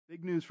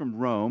Big news from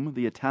Rome.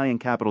 The Italian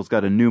capital's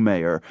got a new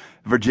mayor.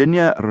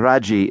 Virginia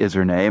Raggi is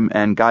her name,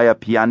 and Gaia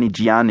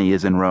Pianigiani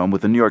is in Rome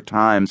with the New York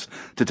Times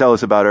to tell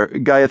us about her.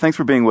 Gaia, thanks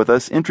for being with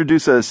us.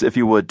 Introduce us, if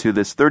you would, to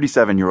this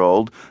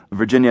 37-year-old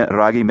Virginia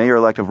Raggi,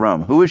 mayor-elect of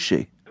Rome. Who is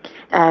she?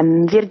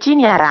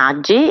 Virginia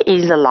Raggi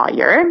is a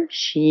lawyer.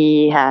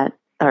 She had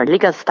her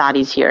legal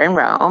studies here in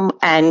Rome,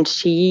 and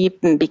she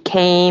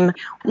became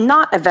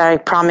not a very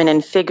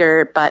prominent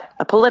figure, but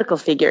a political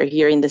figure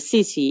here in the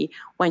city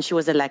when she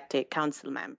was elected council member.